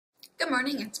Good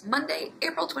morning, it's Monday,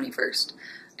 April 21st,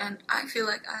 and I feel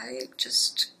like I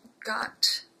just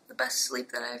got the best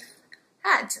sleep that I've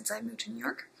had since I moved to New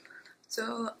York.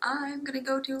 So I'm gonna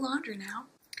go do laundry now.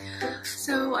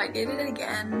 So I did it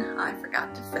again. I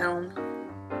forgot to film.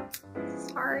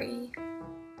 Sorry.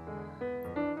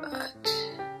 But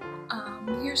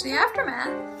here's the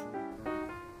aftermath.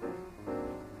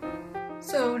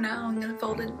 So now I'm gonna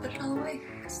fold it and put it all away,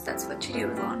 because that's what you do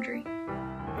with laundry.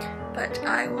 But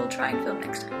I will try and film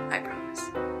next time, I promise.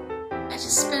 I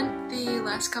just spent the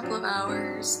last couple of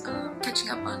hours catching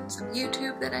up on some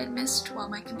YouTube that I'd missed while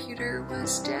my computer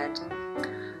was dead,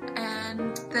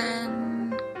 and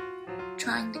then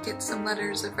trying to get some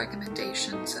letters of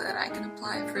recommendation so that I can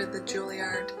apply for the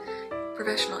Juilliard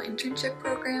professional internship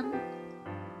program,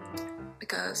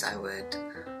 because I would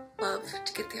love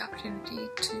to get the opportunity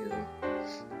to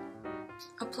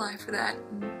apply for that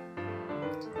and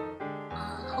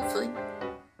hopefully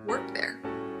work there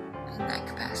in that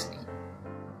capacity.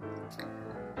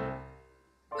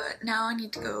 But now I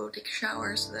need to go take a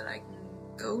shower so that I can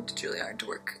go to Juilliard to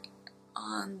work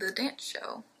on the dance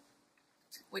show,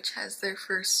 which has their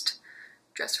first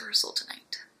dress rehearsal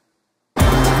tonight.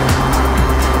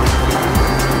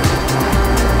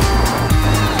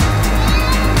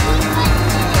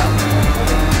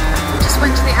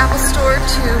 Went to the Apple store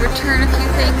to return a few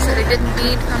things that I didn't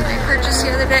need from my purchase the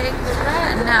other day,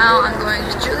 and now I'm going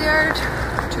to Juilliard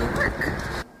to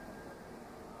work.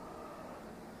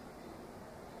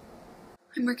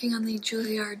 I'm working on the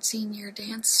Juilliard senior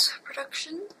dance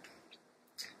production,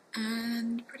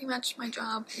 and pretty much my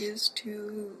job is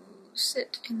to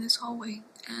sit in this hallway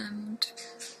and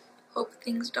hope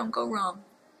things don't go wrong,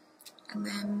 and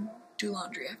then do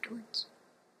laundry afterwards.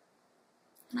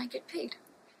 And I get paid.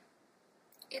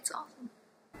 It's awesome.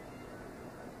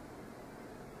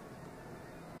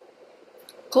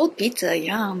 Cold pizza,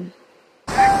 yum.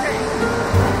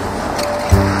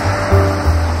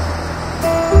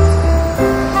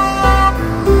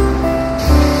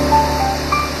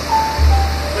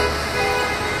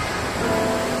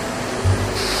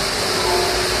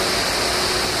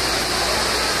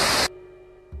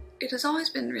 It has always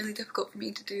been really difficult for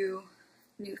me to do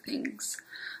new things.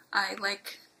 I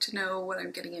like to know what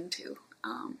I'm getting into.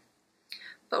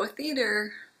 But with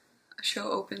theater, a show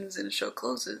opens and a show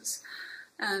closes,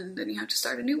 and then you have to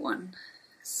start a new one.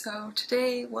 So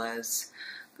today was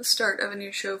the start of a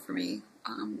new show for me.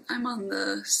 I'm on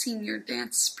the senior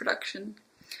dance production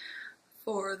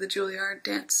for the Juilliard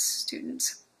dance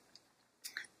students,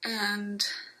 and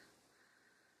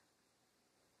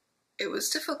it was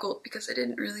difficult because I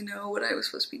didn't really know what I was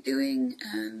supposed to be doing,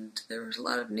 and there was a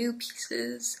lot of new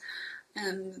pieces,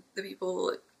 and the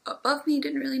people above me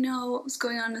didn't really know what was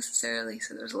going on necessarily,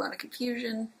 so there was a lot of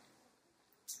confusion.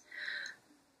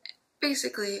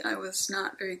 Basically, I was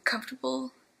not very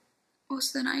comfortable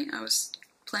most of the night. I was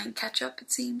playing catch up,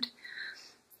 it seemed.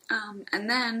 And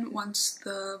then once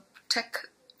the tech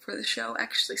for the show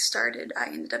actually started, I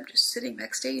ended up just sitting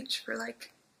backstage for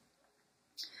like,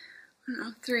 I don't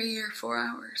know, 3 or 4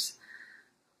 hours,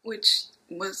 which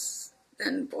was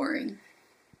then boring.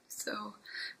 So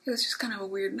it was just kind of a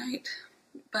weird night.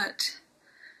 But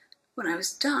when I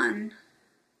was done,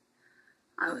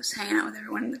 I was hanging out with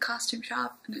everyone in the costume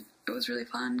shop, and it was really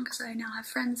fun because I now have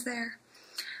friends there.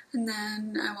 And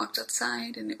then I walked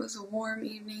outside, and it was a warm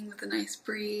evening with a nice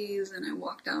breeze, and I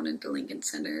walked out into Lincoln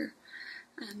Center,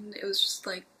 and it was just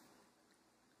like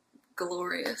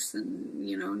glorious, and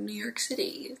you know, New York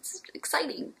City, it's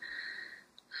exciting.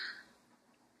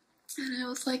 And I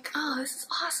was like, oh, this is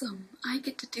awesome, I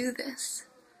get to do this.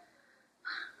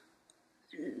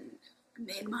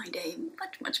 Made my day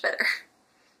much, much better.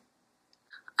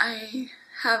 I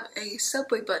have a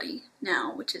subway buddy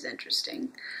now, which is interesting.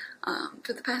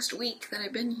 For the past week that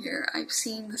I've been here, I've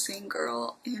seen the same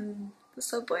girl in the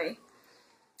subway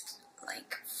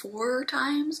like 4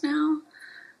 times now,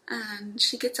 and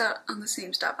she gets out on the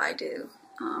same stop I do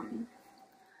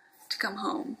to come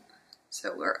home.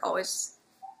 So we're always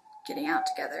getting out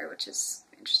together, which is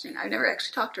interesting. I've never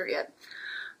actually talked to her yet,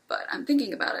 but I'm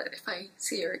thinking about it if I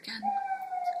see her again.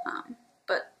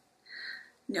 But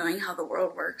knowing how the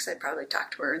world works, I'd probably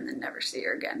talk to her and then never see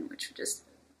her again, which would just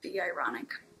be ironic.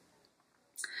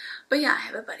 But yeah, I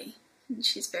have a buddy, and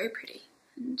she's very pretty.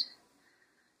 And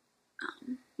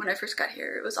when I first got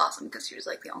here, it was awesome because she was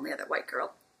like the only other white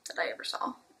girl that I ever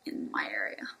saw in my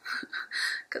area,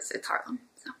 because it's Harlem.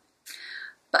 So,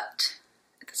 but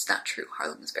that's not true.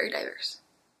 Harlem is very diverse.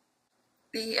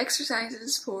 The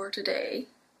exercises for today,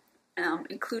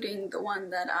 including the one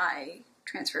that I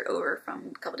transferred over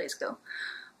from a couple days ago,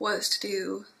 was to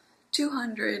do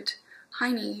 200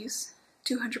 high knees,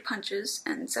 200 punches,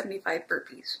 and 75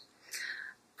 burpees.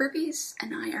 Burpees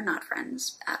and I are not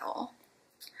friends at all,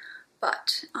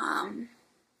 but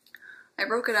I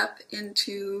broke it up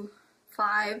into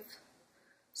 5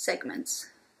 segments.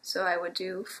 So I would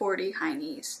do 40 high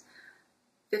knees,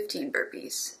 15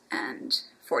 burpees, and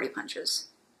 40 punches.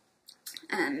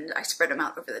 And I spread them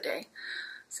out over the day.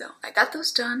 So I got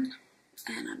those done,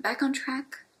 and I'm back on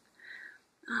track.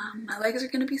 My legs are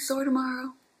going to be sore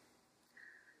tomorrow,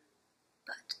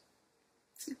 but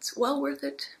it's well worth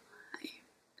it.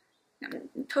 I'm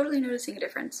totally noticing a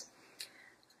difference.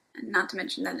 And not to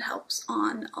mention that it helps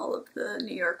on all of the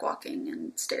New York walking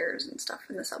and stairs and stuff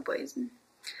in the subways. And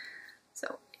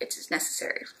so it is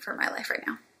necessary for my life right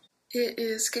now. It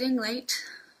is getting late.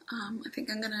 I think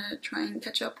I'm gonna try and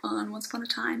catch up on Once Upon a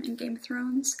Time and Game of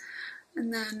Thrones,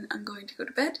 and then I'm going to go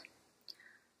to bed.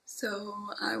 So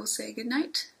I will say good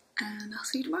night, and I'll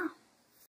see you tomorrow.